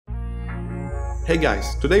Hey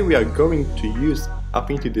guys, today we are going to use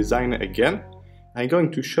Affinity Designer again. I'm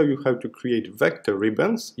going to show you how to create vector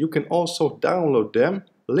ribbons. You can also download them,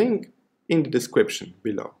 link in the description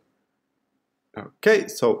below. Okay,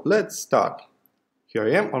 so let's start. Here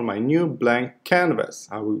I am on my new blank canvas.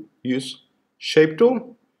 I will use Shape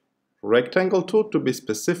tool, Rectangle tool to be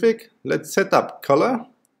specific. Let's set up color.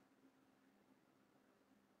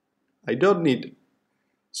 I don't need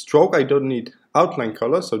stroke, I don't need outline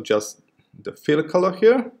color, so just the fill color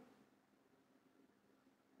here.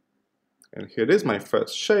 And here it is, my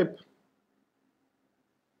first shape.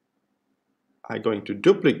 I'm going to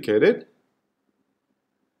duplicate it,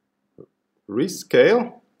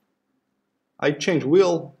 rescale. I change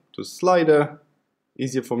wheel to slider,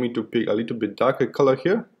 easier for me to pick a little bit darker color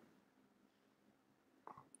here.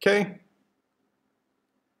 Okay.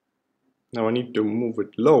 Now I need to move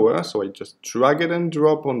it lower, so I just drag it and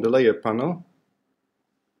drop on the layer panel.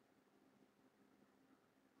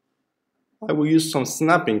 I will use some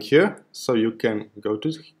snapping here, so you can go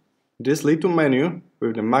to this little menu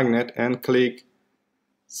with the magnet and click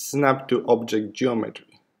Snap to Object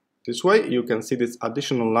Geometry. This way you can see these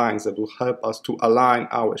additional lines that will help us to align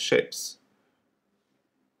our shapes.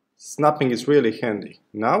 Snapping is really handy.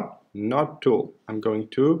 Now, Node tool. I'm going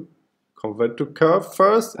to convert to curve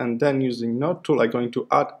first, and then using Node tool I'm going to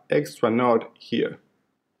add extra node here.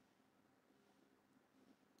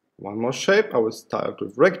 One more shape. I will start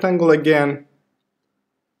with rectangle again.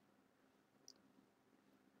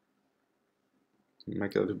 To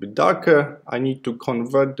make it a little bit darker, I need to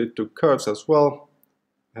convert it to curves as well.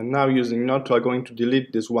 And now using Node tool, I'm going to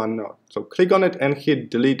delete this one node. So click on it and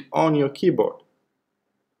hit delete on your keyboard.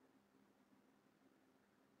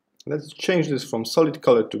 Let's change this from solid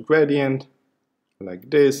color to gradient,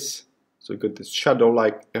 like this. So you get this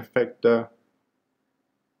shadow-like effect there.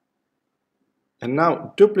 And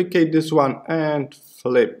now duplicate this one and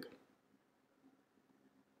flip.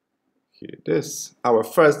 Here it is. Our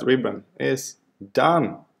first ribbon is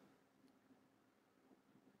done.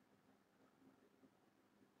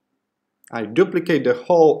 I duplicate the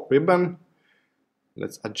whole ribbon.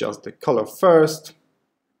 Let's adjust the color first.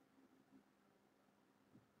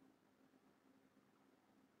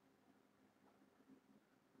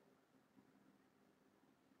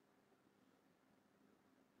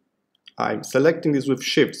 I'm selecting this with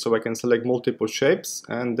Shift, so I can select multiple shapes,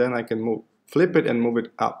 and then I can flip it and move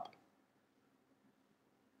it up.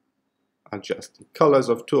 Adjust the colors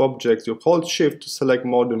of two objects. You hold Shift to select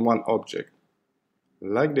more than one object.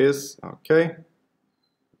 Like this, okay.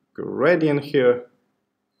 Gradient here.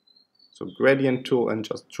 So gradient tool, and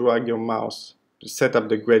just drag your mouse to set up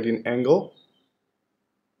the gradient angle.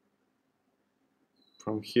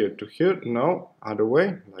 From here to here, no, other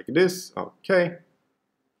way, like this, okay.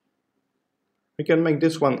 We can make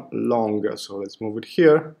this one longer, so let's move it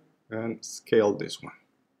here and scale this one.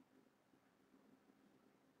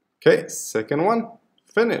 Okay, second one,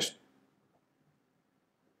 finished.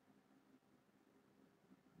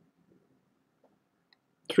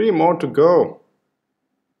 Three more to go.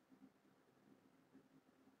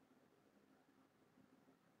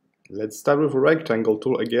 Let's start with a rectangle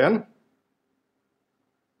tool again.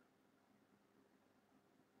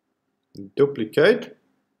 Duplicate.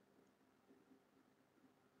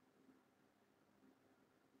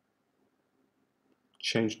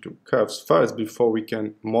 Change to curves first before we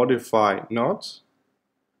can modify nodes.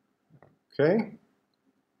 Okay.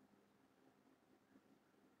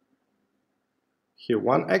 Here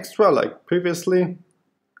one extra like previously.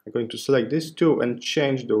 I'm going to select these two and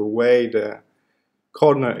change the way the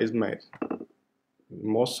corner is made.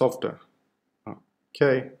 More softer.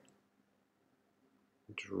 Okay.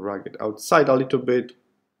 Drag it outside a little bit.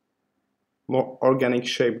 More organic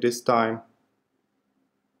shape this time.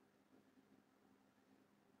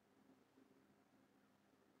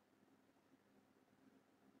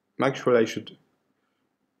 Actually, I should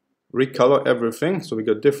recolor everything, so we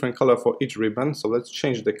got different color for each ribbon. So let's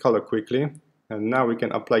change the color quickly, and now we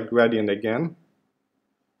can apply gradient again,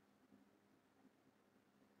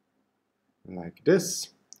 like this.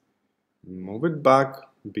 Move it back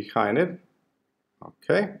behind it.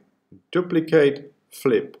 Okay, duplicate,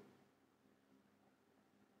 flip.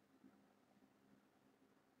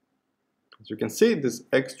 As you can see, this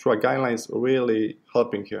extra guideline is really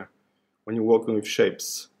helping here when you're working with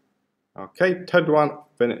shapes. Okay, third one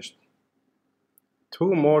finished.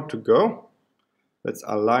 Two more to go. Let's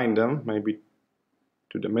align them maybe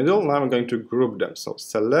to the middle. Now I'm going to group them. So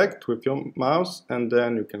select with your mouse, and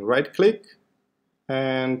then you can right click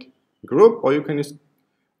and group, or you can use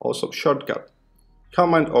also shortcut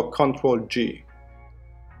Command or Control G.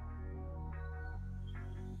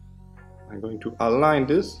 I'm going to align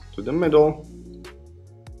this to the middle,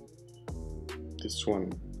 this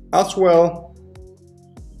one as well.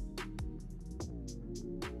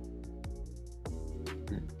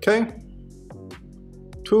 Okay,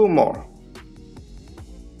 2 more.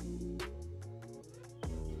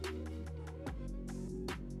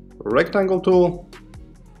 Rectangle tool.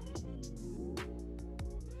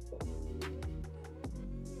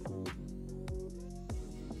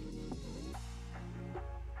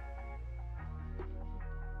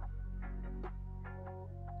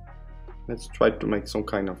 Let's try to make some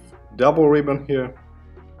kind of double ribbon here.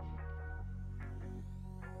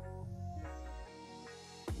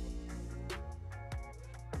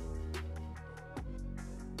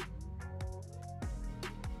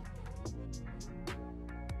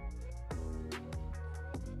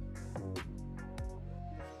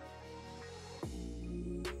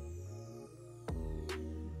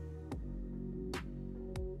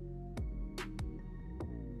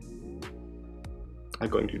 I'm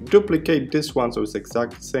going to duplicate this one so it's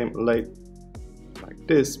exactly the same like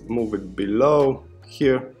this, move it below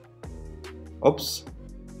here, oops,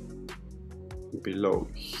 below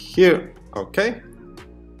here. Okay,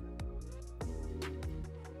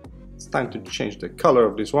 it's time to change the color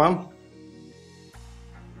of this one.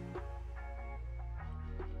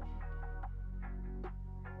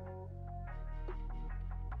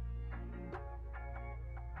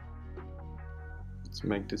 Let's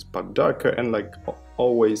make this part darker and like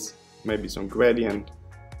always maybe some gradient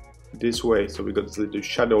this way, so we got this little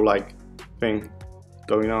shadow-like thing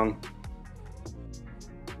going on.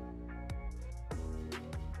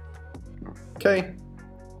 Okay,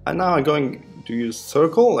 and now I'm going to use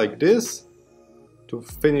circle like this to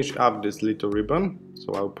finish up this little ribbon.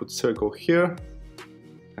 So I'll put circle here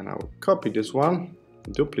and I'll copy this one,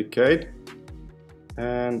 duplicate,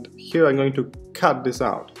 and here I'm going to cut this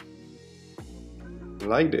out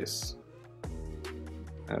like this.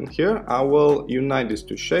 And here I will unite these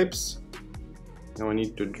two shapes. Now I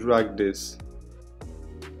need to drag this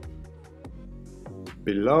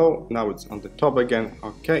below. Now it's on the top again.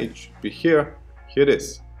 Okay, it should be here. Here it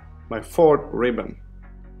is, my 4th ribbon,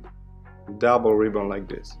 double ribbon like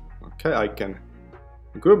this. Okay, I can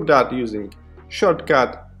group that using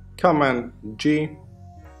shortcut Command G.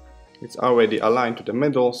 It's already aligned to the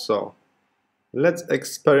middle, so let's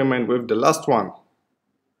experiment with the last one.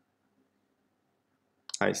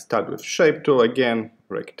 I start with shape tool again,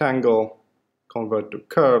 rectangle, convert to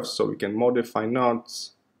curves so we can modify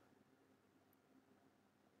knots.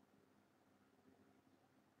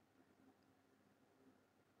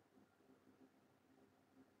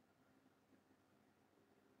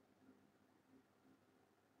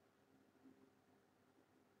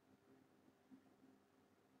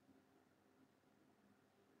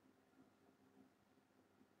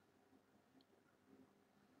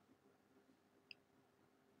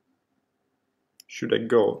 Should I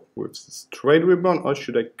go with straight ribbon or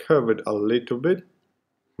should I curve it a little bit?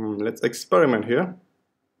 Let's experiment here.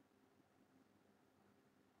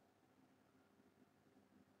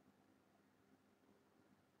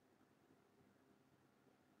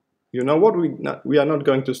 You know what, we are not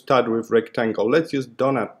going to start with rectangle. Let's use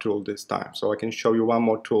donut tool this time. So I can show you one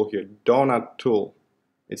more tool here, donut tool.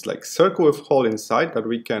 It's like circle with hole inside that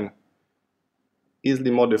we can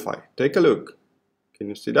easily modify. Take a look. Can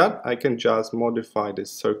you see that? I can just modify this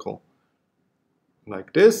circle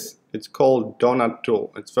like this. It's called donut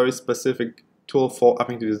tool. It's very specific tool for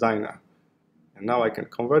Affinity Designer. And now I can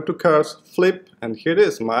convert to curves, flip, and here it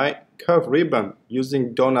is, my curve ribbon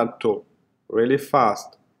using donut tool. Really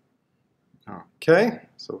fast. Okay,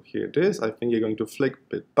 so here it is. I think you're going to flip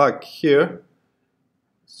it back here.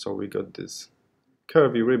 So we got this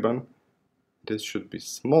curvy ribbon. This should be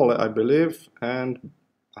smaller, I believe, and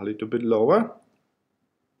a little bit lower.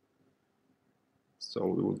 So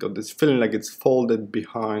we will get this feeling like it's folded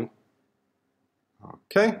behind.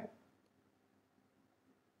 Okay.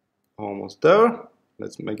 Almost there.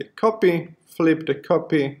 Let's make a copy, flip the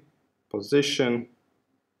copy, position.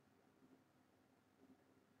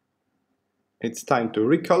 It's time to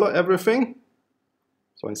recolor everything.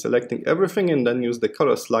 So I'm selecting everything and then use the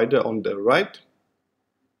color slider on the right.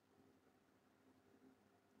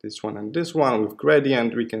 This one and this one with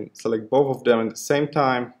gradient, we can select both of them at the same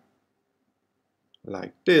time.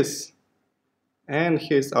 Like this. And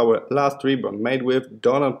here's our last ribbon made with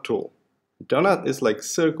donut tool. Donut is like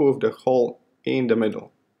circle with the hole in the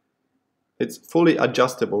middle. It's fully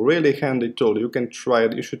adjustable, really handy tool. You can try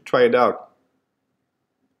it, you should try it out.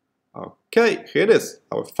 Okay, here it is,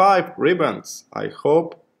 our 5 ribbons. I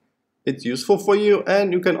hope it's useful for you,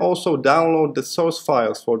 and you can also download the source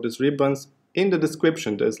files for these ribbons in the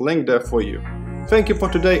description. There's a link there for you. Thank you for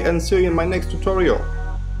today and see you in my next tutorial.